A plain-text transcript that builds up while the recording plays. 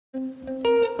Welcome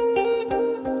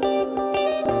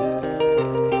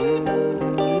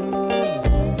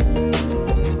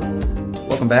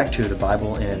back to the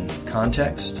Bible in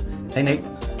Context. Hey, Nate.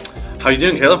 How you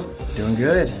doing, Caleb? Doing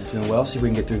good. Doing well. See if we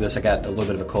can get through this. I got a little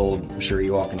bit of a cold. I'm sure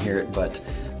you all can hear it, but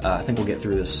I think we'll get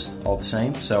through this all the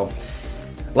same. So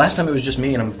last time it was just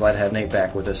me, and I'm glad to have Nate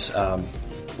back with us.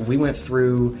 We went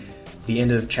through the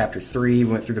end of chapter 3.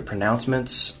 We went through the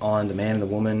pronouncements on the man and the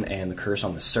woman and the curse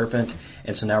on the serpent.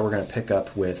 And so now we're going to pick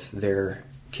up with their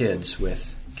kids,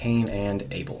 with Cain and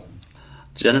Abel.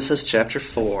 Genesis chapter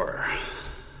 4.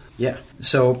 Yeah.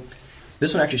 So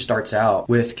this one actually starts out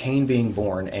with Cain being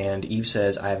born, and Eve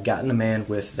says, I have gotten a man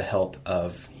with the help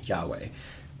of Yahweh.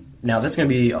 Now, that's going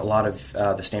to be a lot of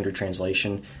the standard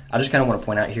translation. I just kind of want to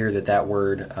point out here that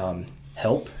word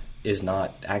help is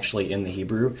not actually in the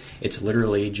Hebrew. It's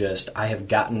literally just, I have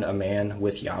gotten a man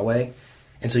with Yahweh.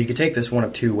 And so you could take this one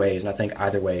of two ways, and I think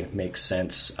either way makes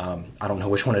sense. I don't know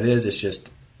which one it is. It's just,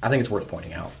 I think it's worth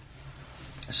pointing out.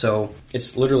 So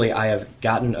it's literally, I have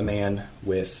gotten a man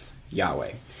with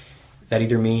Yahweh. That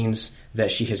either means that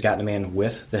she has gotten a man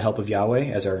with the help of Yahweh,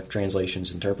 as our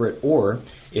translations interpret, or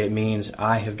it means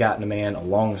I have gotten a man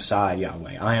alongside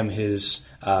Yahweh. I am his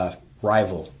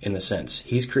rival in the sense.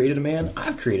 He's created a man,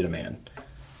 I've created a man.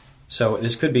 So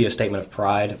this could be a statement of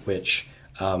pride, which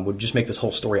would just make this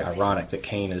whole story ironic, that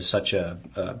Cain is such a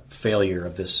failure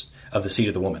of the seed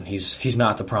of the woman. He's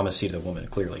not the promised seed of the woman,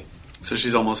 clearly. So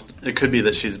she's almost, it could be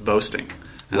that she's boasting,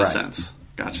 in a sense.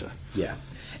 Gotcha. Yeah.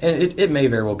 And it may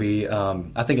very well be,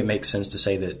 I think it makes sense to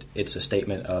say that it's a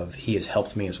statement of, he has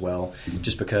helped me as well,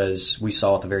 just because we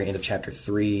saw at the very end of chapter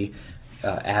 3,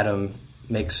 Adam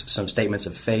makes some statements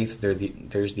of faith.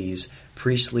 There's these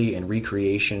priestly and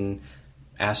recreation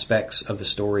aspects of the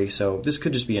story, so this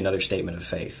could just be another statement of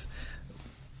faith.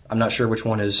 I'm not sure which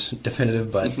one is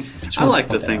definitive, but I like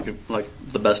to think like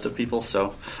the best of people,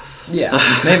 so... Yeah,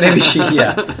 maybe she,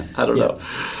 yeah. I don't know.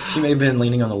 She may have been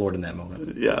leaning on the Lord in that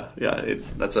moment. Yeah.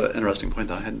 That's an interesting point,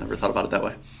 though. I had never thought about it that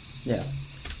way. Yeah.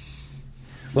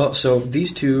 Well, so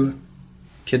these two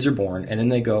kids are born, and then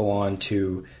they go on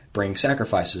to bring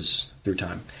sacrifices through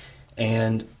time.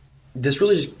 And this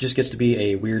really just gets to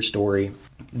be a weird story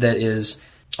that is,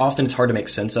 often it's hard to make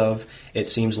sense of. It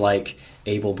seems like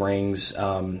Abel brings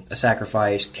a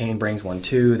sacrifice, Cain brings one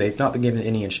too. They've not been given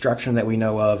any instruction that we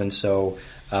know of, and so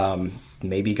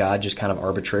maybe God just kind of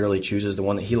arbitrarily chooses the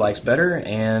one that he likes better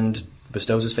and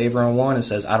bestows his favor on one and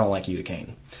says, I don't like you to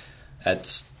Cain.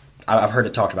 I've heard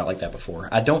it talked about like that before.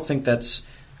 I don't think that's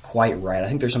quite right. I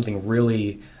think there's something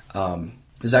really,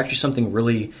 there's actually something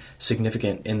really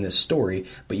significant in this story,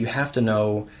 but you have to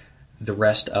know the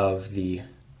rest of the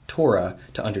Torah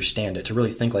to understand it, to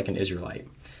really think like an Israelite.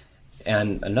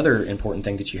 And another important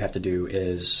thing that you have to do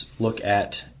is look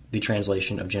at the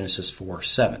translation of Genesis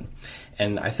 4:7.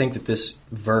 And I think that this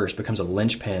verse becomes a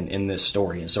linchpin in this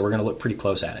story, and so we're going to look pretty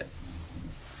close at it.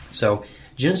 So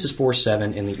Genesis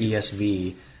 4:7 in the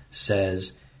ESV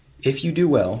says, if you do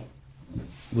well,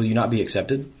 will you not be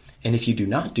accepted? And if you do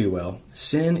not do well,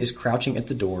 sin is crouching at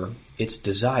the door, its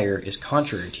desire is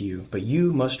contrary to you, but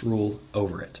you must rule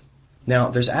over it.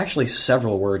 Now, there's actually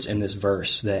several words in this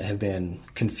verse that have been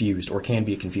confused or can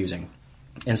be confusing.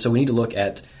 And so we need to look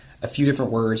at a few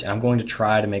different words, and I'm going to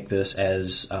try to make this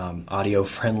as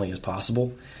audio-friendly as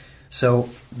possible.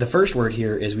 So the first word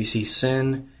here is we see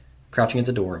sin crouching at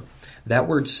the door. That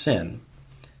word sin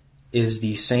is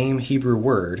the same Hebrew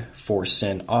word for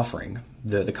sin offering.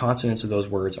 The consonants of those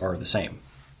words are the same.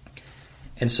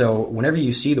 And so whenever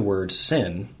you see the word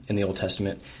sin in the Old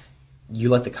Testament, you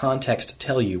let the context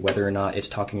tell you whether or not it's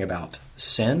talking about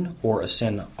sin or a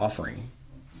sin offering.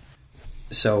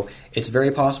 So it's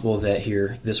very possible that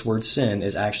here this word sin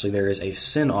is actually there is a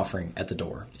sin offering at the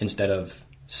door instead of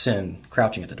sin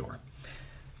crouching at the door,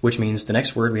 which means the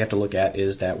next word we have to look at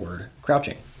is that word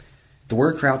crouching. The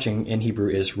word crouching in Hebrew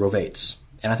is rovetz,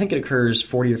 and I think it occurs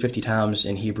 40 or 50 times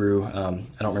in Hebrew. I don't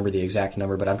remember the exact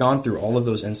number, but I've gone through all of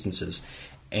those instances,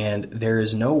 and there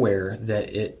is nowhere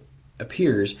that it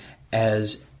appears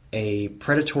as a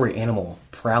predatory animal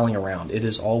prowling around. It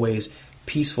is always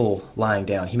peaceful lying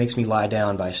down. He makes me lie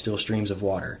down by still streams of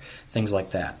water, things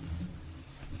like that.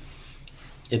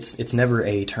 It's never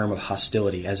a term of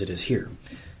hostility as it is here.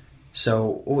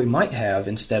 So what we might have,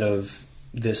 instead of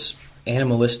this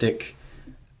animalistic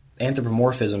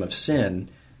anthropomorphism of sin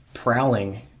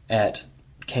prowling at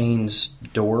Cain's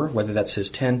door, whether that's his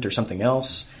tent or something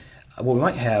else, what we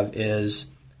might have is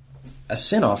a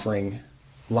sin offering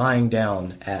lying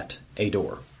down at a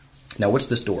door. Now, what's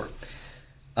this door?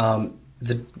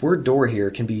 The word door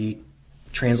here can be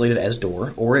translated as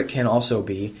door, or it can also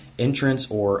be entrance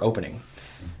or opening.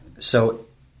 So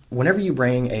whenever you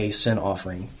bring a sin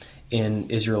offering in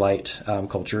Israelite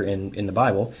culture in the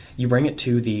Bible, you bring it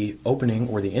to the opening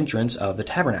or the entrance of the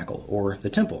tabernacle or the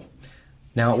temple.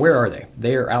 Now, where are they?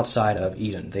 They are outside of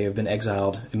Eden. They have been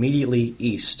exiled immediately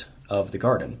east of the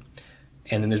garden.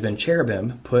 And then there's been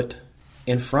cherubim put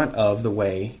in front of the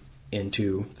way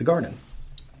into the garden.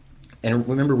 And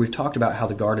remember, we've talked about how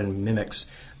the garden mimics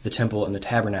the temple and the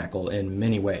tabernacle in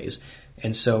many ways.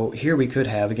 And so here we could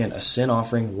have, again, a sin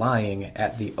offering lying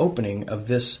at the opening of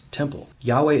this temple.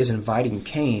 Yahweh is inviting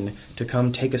Cain to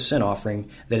come take a sin offering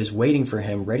that is waiting for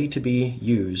him, ready to be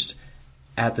used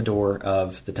at the door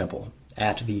of the temple,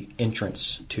 at the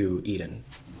entrance to Eden,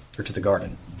 or to the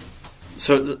garden.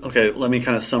 So, okay, let me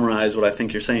kind of summarize what I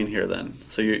think you're saying here then.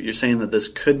 So you're saying that this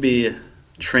could be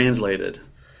translated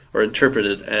or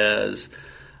interpreted as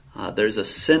there's a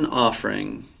sin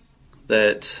offering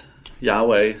that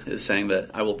Yahweh is saying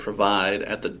that I will provide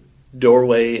at the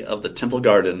doorway of the temple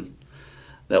garden,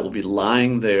 that will be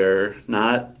lying there,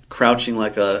 not crouching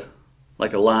like a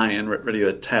lion ready to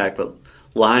attack, but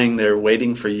lying there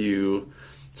waiting for you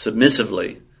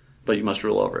submissively, but you must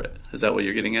rule over it. Is that what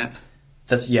you're getting at?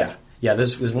 Yeah,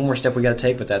 there's one more step we got to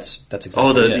take, but that's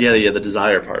exactly it. The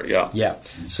desire part, yeah. Yeah.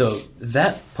 So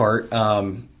that part,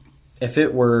 if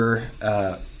it were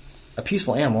a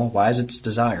peaceful animal, why is its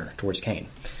desire towards Cain?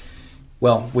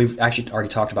 Well, we've actually already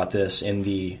talked about this in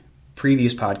the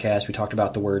previous podcast. We talked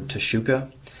about the word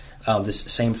teshuka. This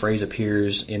same phrase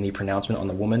appears in the pronouncement on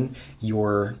the woman.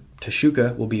 Your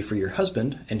teshuka will be for your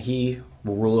husband, and he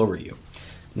will rule over you.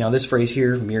 Now, this phrase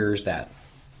here mirrors that.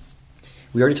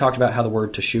 We already talked about how the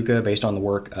word teshuka, based on the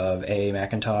work of A.A.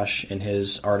 McIntosh in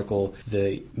his article,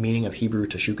 The Meaning of Hebrew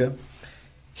Teshuka,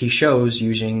 he shows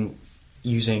using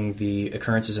the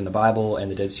occurrences in the Bible and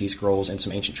the Dead Sea Scrolls and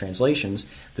some ancient translations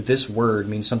that this word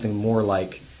means something more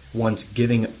like one's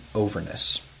giving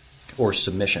overness or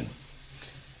submission.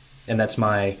 And that's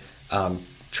my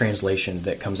translation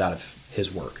that comes out of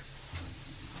his work.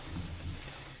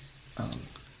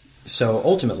 So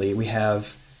ultimately, we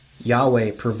have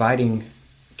Yahweh providing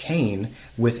Cain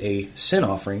with a sin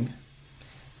offering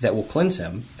that will cleanse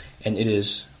him, and it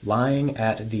is lying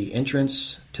at the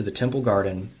entrance to the temple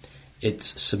garden.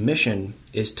 Its submission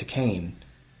is to Cain,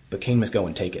 but Cain must go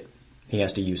and take it. He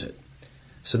has to use it.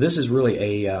 So this is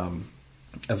really a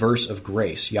verse of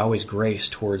grace, Yahweh's grace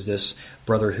towards this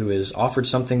brother who is offered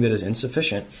something that is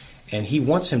insufficient, and he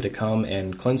wants him to come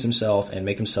and cleanse himself and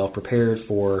make himself prepared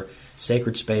for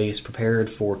sacred space, prepared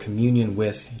for communion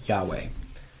with Yahweh.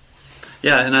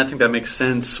 Yeah, and I think that makes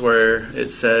sense where it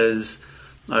says,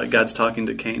 God's talking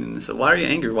to Cain and said, "Why are you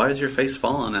angry? Why is your face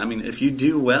fallen? I mean, if you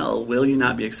do well, will you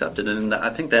not be accepted?" And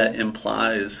I think that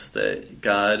implies that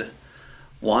God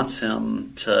wants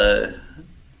him to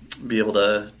be able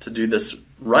to do this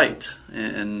right,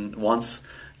 and wants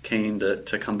Cain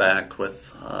to come back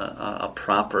with a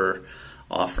proper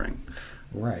offering.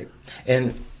 Right.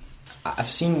 And I've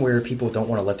seen where people don't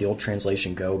want to let the old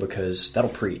translation go because that'll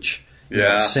preach.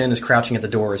 Yeah. Sin is crouching at the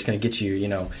door. It's going to get you,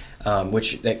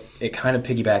 which it kind of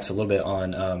piggybacks a little bit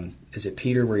on, is it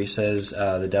Peter where he says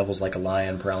the devil's like a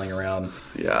lion prowling around?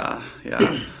 Yeah.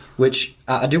 Which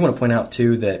I do want to point out,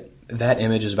 too, that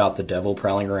image is about the devil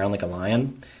prowling around like a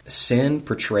lion. Sin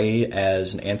portrayed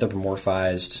as an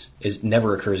anthropomorphized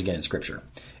never occurs again in Scripture.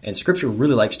 And Scripture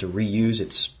really likes to reuse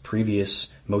its previous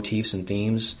motifs and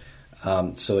themes.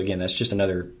 So again, that's just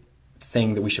another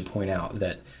thing that we should point out,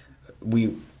 that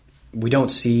we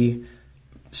don't see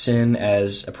sin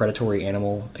as a predatory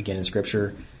animal again in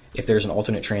Scripture. If there's an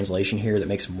alternate translation here that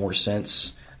makes more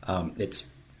sense, it's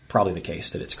probably the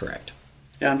case that it's correct.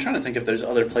 Yeah, I'm trying to think if there's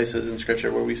other places in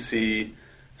Scripture where we see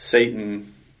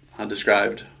Satan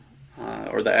described,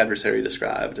 or the adversary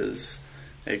described as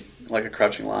like a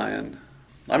crouching lion.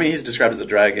 I mean, he's described as a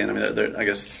dragon. I mean, I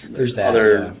guess there's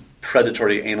other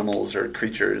predatory animals or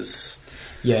creatures.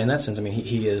 Yeah, in that sense, I mean,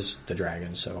 he is the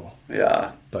dragon, so...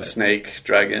 Yeah, but snake,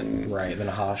 dragon... Right, the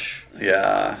Nahash.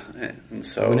 Yeah, and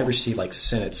so... We never see,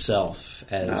 sin itself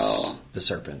as the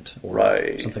serpent,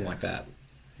 or something like that.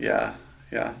 Yeah,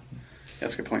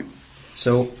 that's a good point.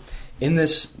 So, in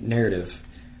this narrative,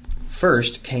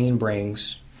 first, Cain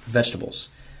brings vegetables.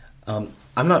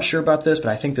 I'm not sure about this, but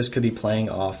I think this could be playing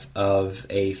off of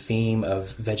a theme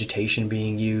of vegetation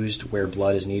being used where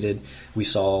blood is needed. We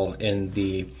saw in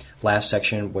the last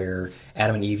section where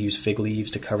Adam and Eve use fig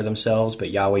leaves to cover themselves,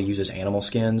 but Yahweh uses animal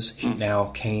skins.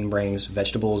 Now Cain brings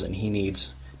vegetables, and he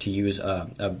needs to use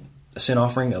a sin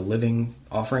offering, a living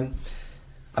offering.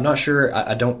 I'm not sure.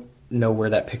 I don't know where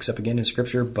that picks up again in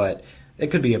Scripture, but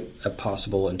it could be a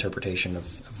possible interpretation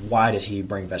of why does he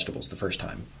bring vegetables the first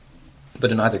time.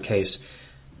 But in either case,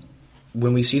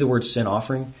 when we see the word sin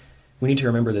offering, we need to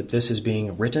remember that this is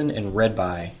being written and read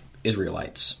by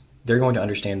Israelites. They're going to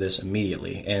understand this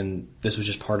immediately, and this was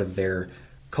just part of their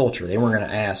culture. They weren't going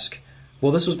to ask,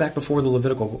 well, this was back before the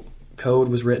Levitical code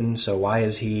was written, so why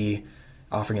is he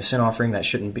offering a sin offering? That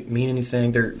shouldn't mean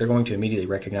anything. They're going to immediately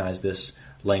recognize this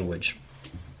language.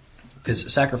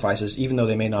 Because sacrifices, even though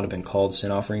they may not have been called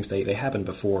sin offerings, they happened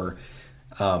before,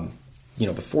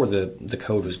 before the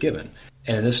code was given.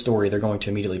 And in this story, they're going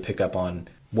to immediately pick up on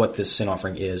what this sin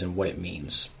offering is and what it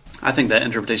means. I think that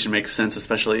interpretation makes sense,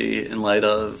 especially in light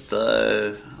of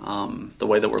the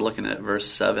way that we're looking at verse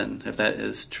 7. If that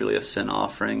is truly a sin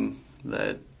offering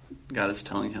that God is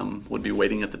telling him would be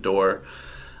waiting at the door,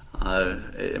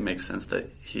 it makes sense that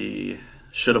he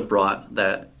should have brought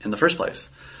that in the first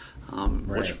place,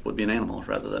 which would be an animal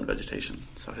rather than vegetation.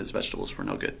 So his vegetables were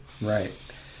no good. Right.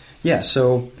 Yeah,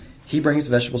 so he brings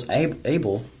the vegetables.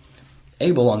 Abel,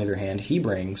 on the other hand, he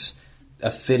brings a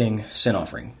fitting sin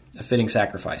offering, a fitting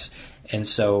sacrifice. And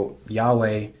so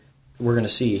Yahweh, we're going to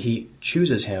see, he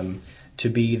chooses him to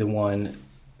be the one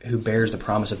who bears the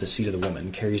promise of the seed of the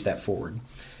woman, carries that forward.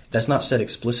 That's not said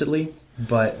explicitly,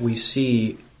 but we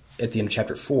see at the end of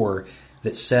chapter 4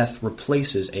 that Seth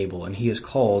replaces Abel, and he is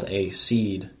called a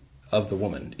seed of the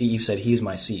woman. Eve said, he is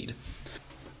my seed.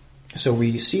 So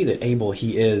we see that Abel,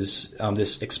 he is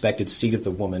this expected seed of the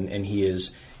woman, and he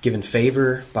is given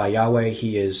favor by Yahweh.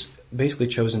 He is basically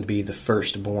chosen to be the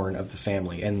firstborn of the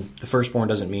family. And the firstborn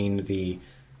doesn't mean the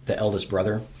eldest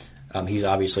brother. He's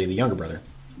obviously the younger brother.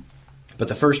 But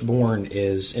the firstborn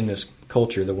is, in this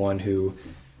culture, the one who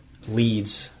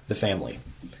leads the family.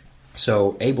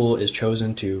 So Abel is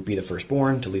chosen to be the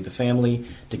firstborn, to lead the family,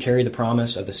 to carry the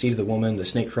promise of the seed of the woman, the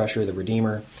snake crusher, the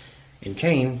redeemer. In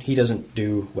Cain, he doesn't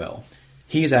do well.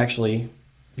 He is actually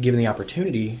given the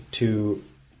opportunity to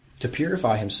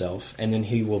purify himself, and then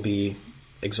he will be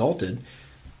exalted.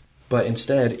 But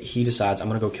instead, he decides, I'm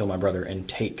going to go kill my brother and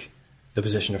take the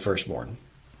position of firstborn.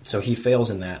 So he fails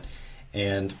in that.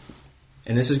 And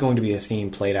this is going to be a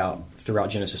theme played out throughout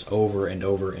Genesis over and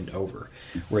over and over,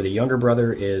 where the younger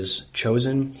brother is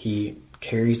chosen. He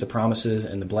carries the promises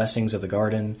and the blessings of the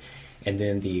garden, and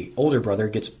then the older brother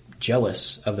gets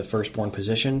jealous of the firstborn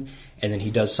position, and then he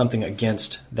does something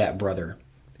against that brother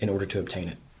in order to obtain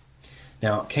it.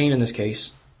 Now, Cain, in this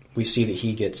case, we see that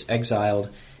he gets exiled,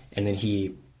 and then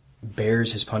he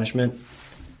bears his punishment.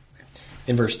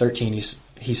 In verse 13,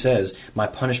 he says, my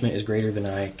punishment is greater than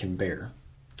I can bear.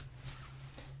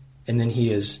 And then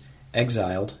he is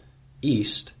exiled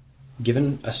east,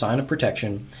 given a sign of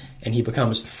protection, and he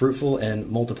becomes fruitful and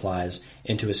multiplies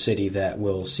into a city that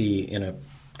we'll see in a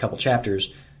couple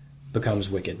chapters becomes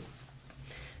wicked.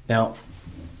 Now,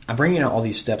 I'm bringing out all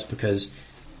these steps because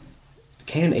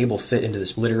Cain and Abel fit into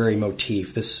this literary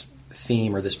motif, this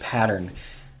theme or this pattern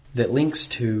that links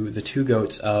to the two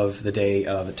goats of the Day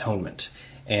of Atonement.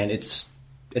 And it's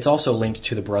also linked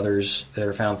to the brothers that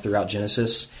are found throughout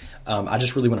Genesis. I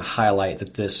just really want to highlight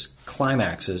that this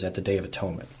climaxes at the Day of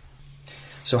Atonement.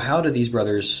 So how do these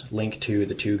brothers link to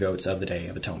the two goats of the Day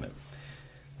of Atonement?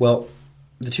 Well,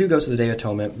 the two goats of the Day of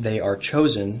Atonement, they are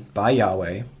chosen by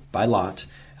Yahweh, by lot.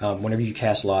 Whenever you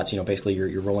cast lots, basically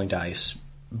you're rolling dice.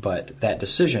 But that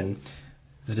decision,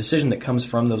 the decision that comes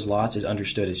from those lots is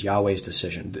understood as Yahweh's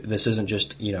decision. This isn't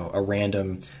just, a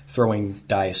random throwing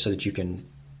dice so that you can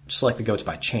select the goats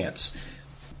by chance.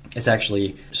 It's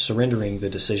actually surrendering the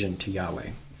decision to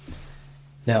Yahweh.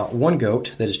 Now, one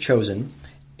goat that is chosen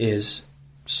is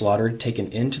slaughtered,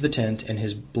 taken into the tent, and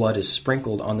his blood is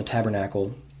sprinkled on the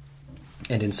tabernacle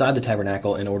and inside the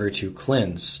tabernacle in order to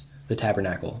cleanse the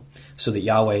tabernacle so that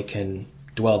Yahweh can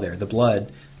dwell there. The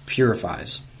blood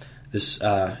purifies. This,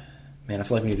 I feel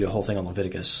like we need to do a whole thing on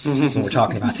Leviticus when we're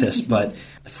talking about this, but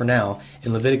for now,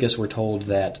 in Leviticus we're told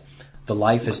that the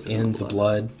life is in the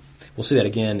blood. We'll see that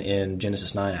again in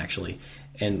Genesis 9, actually.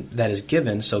 And that is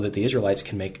given so that the Israelites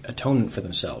can make atonement for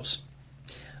themselves.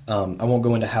 I won't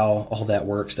go into how all that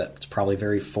works. That's probably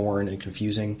very foreign and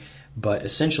confusing. But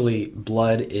essentially,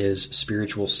 blood is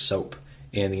spiritual soap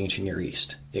in the ancient Near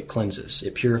East. It cleanses.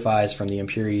 It purifies from the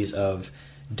impurities of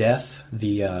death,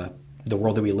 the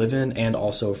world that we live in, and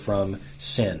also from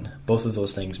sin. Both of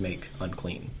those things make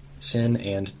unclean. Sin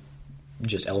and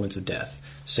just elements of death,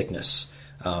 sickness,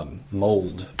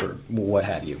 mold, or what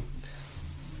have you.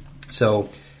 So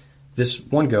this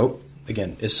one goat,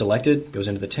 again, is selected, goes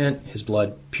into the tent. His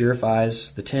blood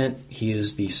purifies the tent. He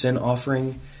is the sin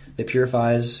offering that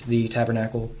purifies the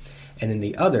tabernacle. And then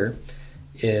the other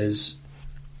is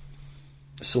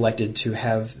selected to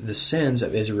have the sins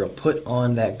of Israel put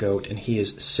on that goat, and he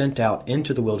is sent out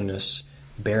into the wilderness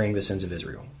bearing the sins of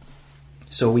Israel.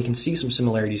 So we can see some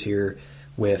similarities here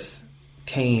with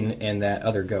Cain and that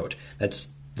other goat. That's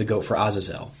the goat for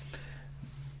Azazel,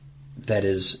 that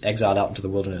is exiled out into the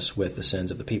wilderness with the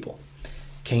sins of the people.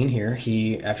 Cain here,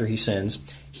 after he sins,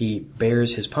 he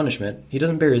bears his punishment. He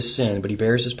doesn't bear his sin, but he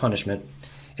bears his punishment,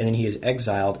 and then he is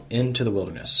exiled into the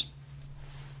wilderness.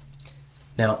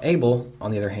 Now, Abel,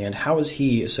 on the other hand, how is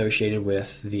he associated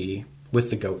with the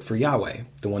goat for Yahweh,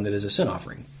 the one that is a sin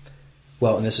offering?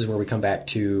 Well, and this is where we come back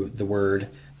to the word,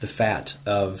 the fat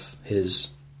of his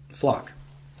flock.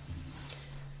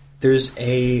 There's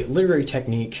a literary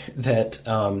technique that,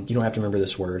 you don't have to remember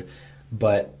this word,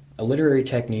 but a literary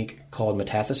technique called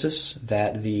metathesis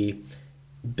that the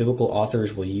biblical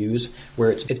authors will use,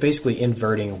 where it's basically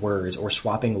inverting words or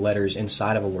swapping letters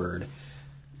inside of a word.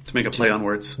 To make a play on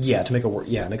words? Yeah, make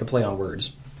a play on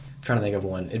words. I'm trying to think of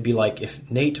one. It'd be like if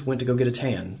Nate went to go get a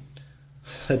tan.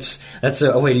 That's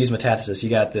a way to use metathesis. You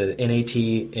got the NAT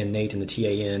in Nate and the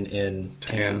TAN in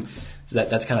tan. So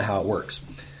that's kind of how it works.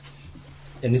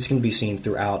 And this can be seen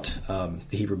throughout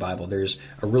the Hebrew Bible. There's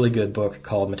a really good book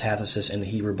called Metathesis in the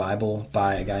Hebrew Bible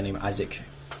by a guy named Isaac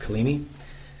Kalimi.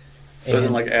 So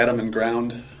isn't like Adam and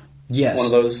ground? Yes. One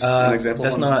of those, an example?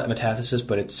 That's not metathesis,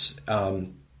 but it's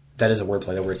that is a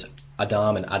wordplay, where it's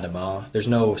Adam and Adamah. There's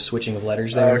no switching of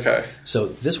letters there. Okay. So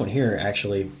this one here,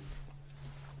 actually,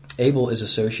 Abel is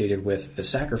associated with the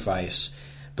sacrifice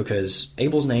because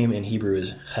Abel's name in Hebrew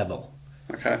is Hevel.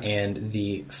 Okay. And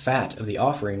the fat of the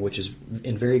offering, which is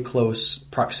in very close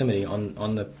proximity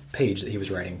on the page that he was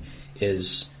writing,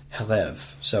 is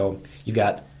Helev. So you've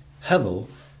got Hevel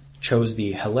chose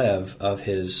the Helev of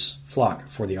his flock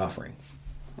for the offering.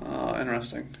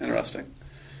 Interesting.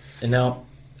 And now,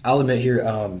 I'll admit here,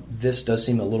 this does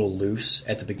seem a little loose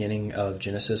at the beginning of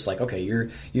Genesis. Like, okay,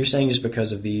 you're saying just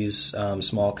because of these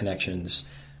small connections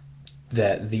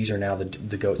that these are now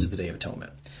the goats of the Day of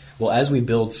Atonement. Well, as we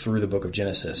build through the book of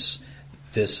Genesis,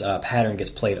 this pattern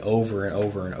gets played over and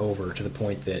over and over to the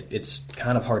point that it's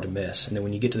kind of hard to miss. And then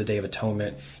when you get to the Day of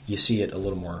Atonement, you see it a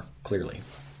little more clearly.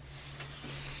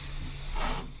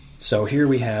 So here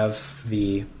we have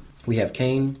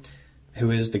Cain, who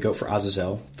is the goat for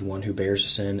Azazel, the one who bears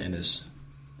sin and is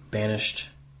banished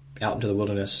out into the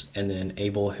wilderness, and then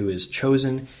Abel, who is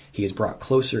chosen. He is brought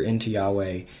closer into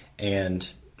Yahweh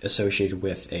and associated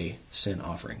with a sin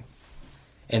offering.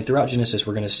 And throughout Genesis,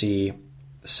 we're going to see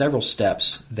several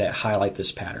steps that highlight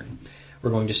this pattern.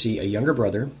 We're going to see a younger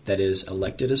brother that is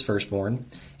elected as firstborn,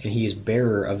 and he is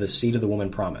bearer of the seed of the woman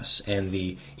promise and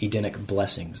the Edenic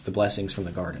blessings, the blessings from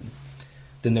the garden.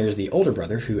 Then there's the older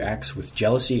brother who acts with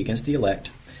jealousy against the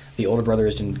elect. The older brother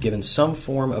is then given some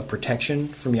form of protection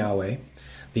from Yahweh.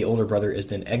 The older brother is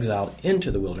then exiled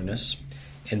into the wilderness,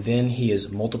 and then he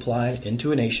is multiplied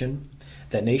into a nation.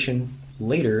 That nation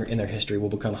later in their history will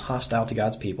become hostile to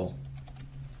God's people.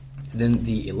 Then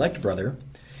the elect brother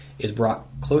is brought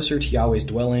closer to Yahweh's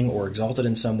dwelling or exalted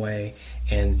in some way,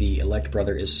 and the elect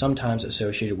brother is sometimes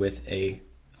associated with a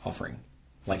offering,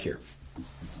 like here.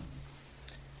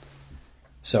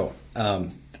 So,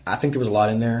 I think there was a lot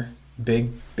in there.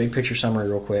 Big picture summary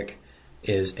real quick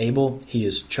is Abel, he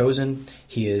is chosen,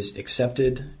 he is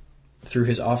accepted through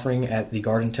his offering at the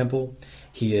garden temple.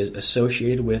 He is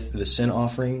associated with the sin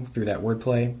offering through that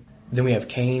wordplay. Then we have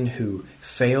Cain, who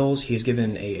fails. He is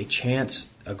given a chance,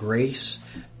 a grace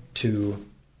to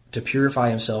purify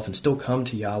himself and still come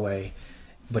to Yahweh,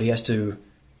 but he has to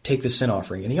take the sin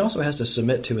offering. And he also has to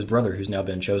submit to his brother, who's now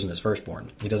been chosen as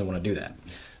firstborn. He doesn't want to do that.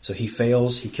 So he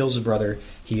fails, he kills his brother,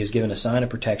 he is given a sign of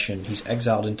protection, he's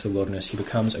exiled into the wilderness, he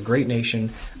becomes a great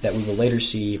nation that we will later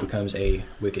see becomes a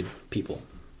wicked people.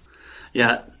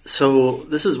 Yeah, so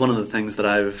this is one of the things that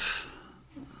I've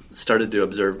started to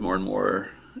observe more and more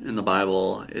in the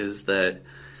Bible is that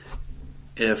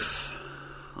if,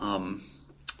 and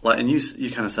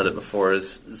you kind of said it before,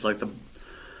 is like to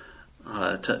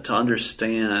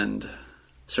understand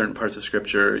certain parts of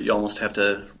Scripture, you almost have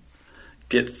to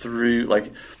get through, like,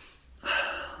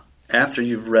 after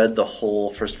you've read the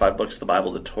whole first 5 books of the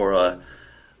Bible, the Torah,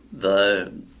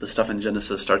 the stuff in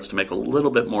Genesis starts to make a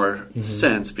little bit more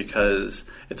sense, because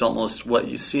it's almost what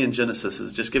you see in Genesis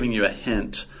is just giving you a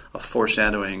hint, a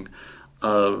foreshadowing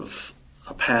of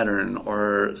a pattern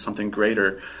or something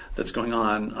greater that's going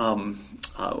on.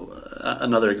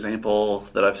 Another example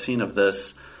that I've seen of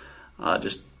this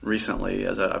just recently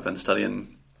as I've been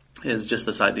studying is just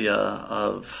this idea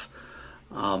of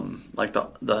like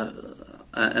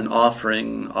an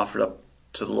offering offered up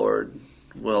to the Lord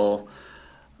will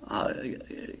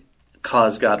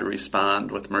cause God to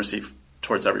respond with mercy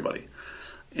towards everybody,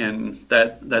 and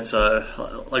that's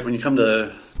like when you come to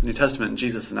the New Testament and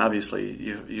Jesus, and obviously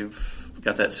you've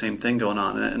got that same thing going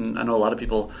on, and I know a lot of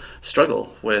people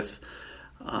struggle with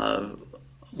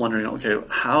wondering, okay,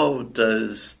 how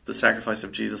does the sacrifice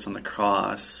of Jesus on the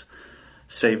cross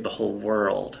save the whole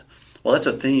world? Well, that's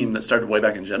a theme that started way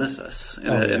back in Genesis.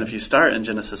 And if you start in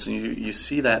Genesis and you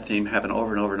see that theme happen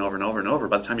over and over and over and over and over,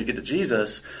 by the time you get to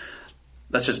Jesus,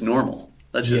 that's just normal.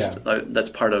 That's just that's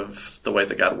part of the way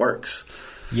that God works.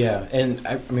 Yeah, and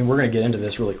I mean, we're going to get into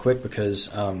this really quick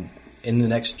because in the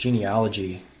next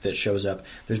genealogy that shows up,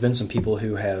 there's been some people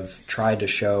who have tried to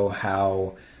show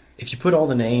how if you put all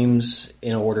the names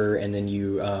in order and then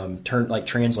you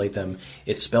translate them,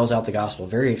 it spells out the gospel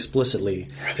very explicitly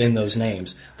in those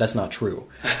names. That's not true.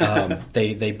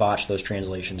 They botch those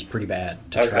translations pretty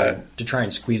bad to try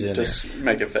and squeeze it in Just there.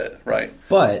 make it fit, right?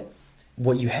 But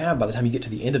what you have by the time you get to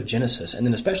the end of Genesis, and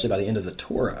then especially by the end of the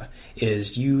Torah,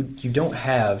 is you don't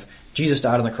have Jesus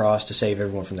died on the cross to save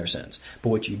everyone from their sins. But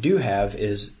what you do have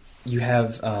is you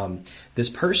have this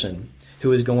person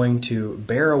who is going to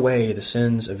bear away the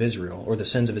sins of Israel, or the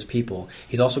sins of his people.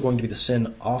 He's also going to be the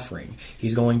sin offering.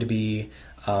 He's going to be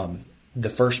the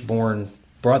firstborn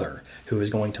brother who is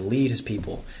going to lead his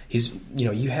people.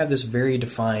 You have this very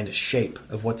defined shape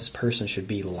of what this person should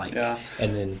be like, and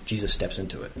then Jesus steps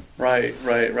into it. Right.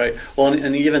 Well,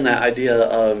 and even that idea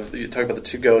of, you talk about the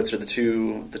two goats or the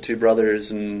two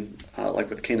brothers, and like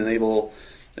with Cain and Abel,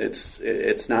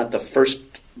 it's not the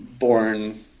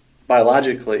firstborn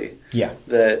biologically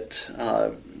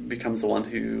that becomes the one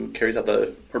who carries out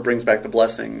or brings back the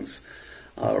blessings,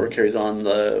 or carries on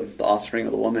the offspring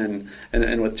of the woman.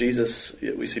 And with Jesus,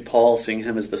 we see Paul seeing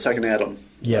him as the second Adam,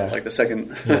 like the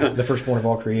second, the firstborn of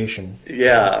all creation.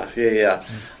 And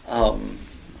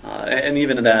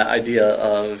even in that idea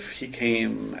of he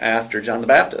came after John the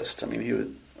Baptist. I mean, he was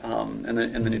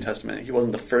in the New Testament. He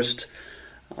wasn't the first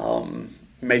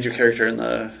major character in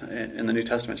the New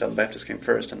Testament. John the Baptist came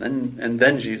first, and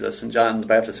then Jesus, and John the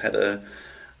Baptist had to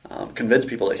convince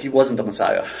people that he wasn't the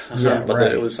Messiah,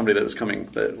 that it was somebody that was coming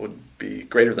that would be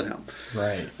greater than him.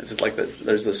 Right. It's like that.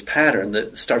 There's this pattern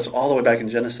that starts all the way back in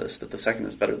Genesis that the second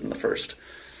is better than the first.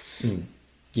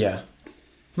 Yeah.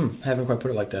 Haven't quite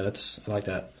put it like that. I like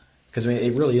that, because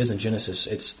it really is in Genesis.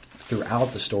 It's throughout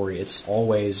the story. It's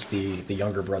always the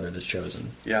younger brother that's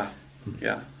chosen. Yeah,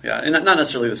 and not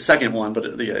necessarily the second one, but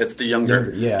it's the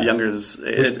younger. The younger is.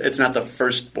 It's not the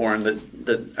firstborn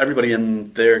that everybody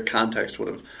in their context would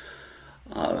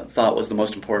have thought was the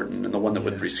most important, and the one that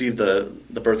would receive the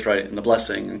birthright and the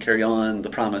blessing and carry on the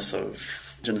promise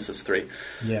of Genesis 3.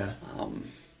 Yeah.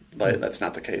 But that's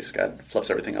not the case. God flips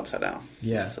everything upside down.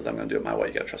 Yeah. He says, I'm going to do it my way.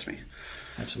 You got to trust me.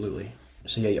 Absolutely.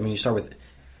 So you start with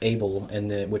Abel, and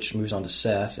then which moves on to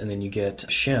Seth, and then you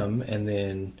get Shem, and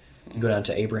then you go down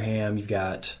to Abraham. You've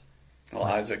got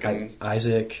Isaac,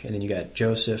 and then you got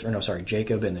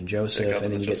Jacob, and then Joseph,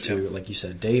 and then you get to, like you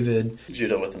said, David.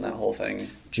 Judah within that whole thing.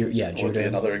 Judah would be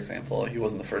another example. He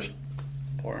wasn't the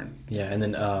firstborn. Yeah, and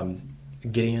then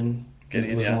Gideon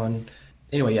was one.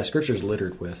 Anyway, Scripture's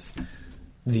littered with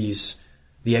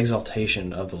the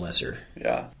exaltation of the lesser.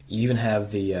 Yeah. You even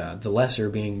have the lesser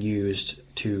being used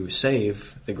to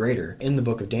save the greater. In the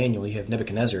book of Daniel, you have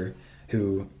Nebuchadnezzar,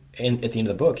 who, at the end of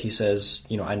the book, he says,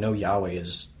 I know Yahweh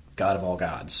is God of all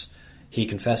gods. He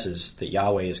confesses that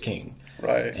Yahweh is king.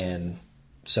 Right. And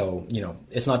so,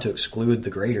 it's not to exclude the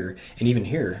greater. And even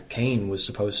here, Cain was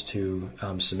supposed to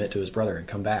submit to his brother and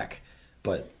come back.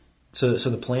 But so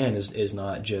the plan is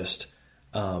not just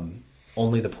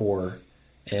only the poor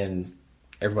and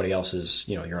everybody else is,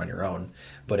 you're on your own.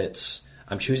 But it's,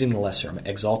 I'm choosing the lesser. I'm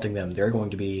exalting them. They're going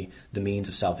to be the means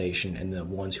of salvation and the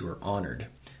ones who are honored.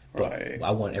 But right.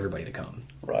 I want everybody to come.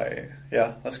 Right.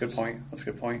 Yeah, that's a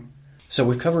good point. So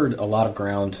we've covered a lot of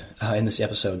ground in this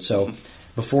episode. So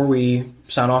before we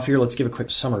sign off here, let's give a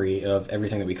quick summary of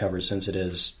everything that we covered, since it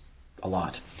is a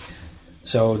lot.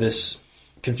 So this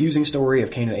confusing story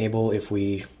of Cain and Abel, if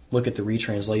we look at the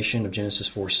retranslation of Genesis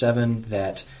 4:7,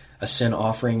 that a sin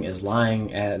offering is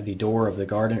lying at the door of the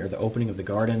garden, or the opening of the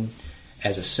garden,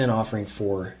 as a sin offering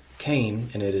for Cain,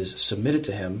 and it is submitted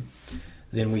to him,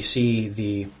 then we see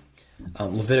the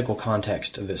Levitical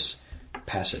context of this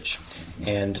passage.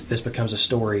 And this becomes a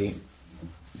story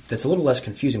that's a little less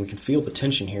confusing. We can feel the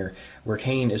tension here, where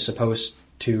Cain is supposed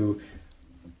to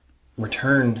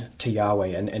return to Yahweh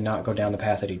and not go down the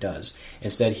path that he does.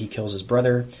 Instead, he kills his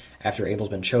brother after Abel's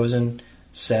been chosen.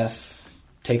 Seth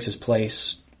takes his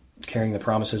place, carrying the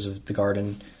promises of the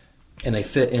garden, and they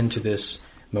fit into this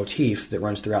motif that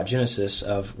runs throughout Genesis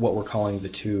of what we're calling the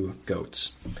two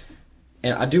goats.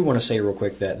 And I do want to say real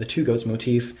quick that the two goats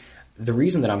motif, the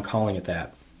reason that I'm calling it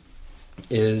that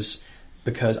is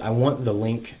because I want the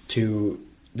link to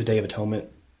the Day of Atonement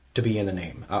to be in the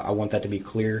name. I want that to be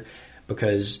clear,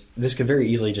 because this could very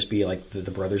easily just be like the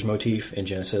brothers motif in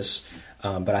Genesis.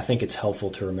 But I think it's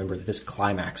helpful to remember that this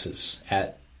climaxes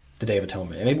at the Day of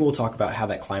Atonement. And maybe we'll talk about how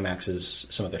that climaxes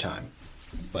some other time.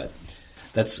 But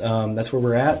that's where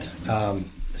we're at.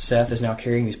 Seth is now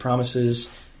carrying these promises.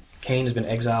 Cain has been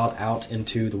exiled out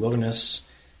into the wilderness,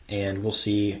 and we'll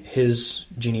see his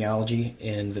genealogy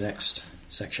in the next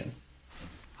section.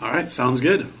 All right, sounds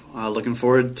good. Looking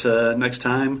forward to next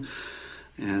time,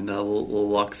 and we'll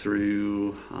walk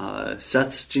through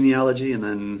Seth's genealogy, and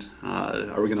then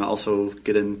are we going to also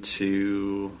get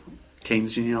into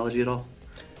Cain's genealogy at all?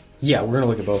 Yeah, we're going to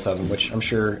look at both of them, which I'm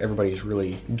sure everybody's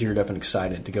really geared up and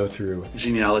excited to go through.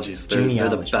 Genealogies. They're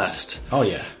the best. Oh,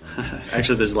 yeah.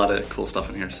 Actually, there's a lot of cool stuff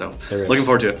in here, so There is. looking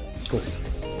forward to it. Cool.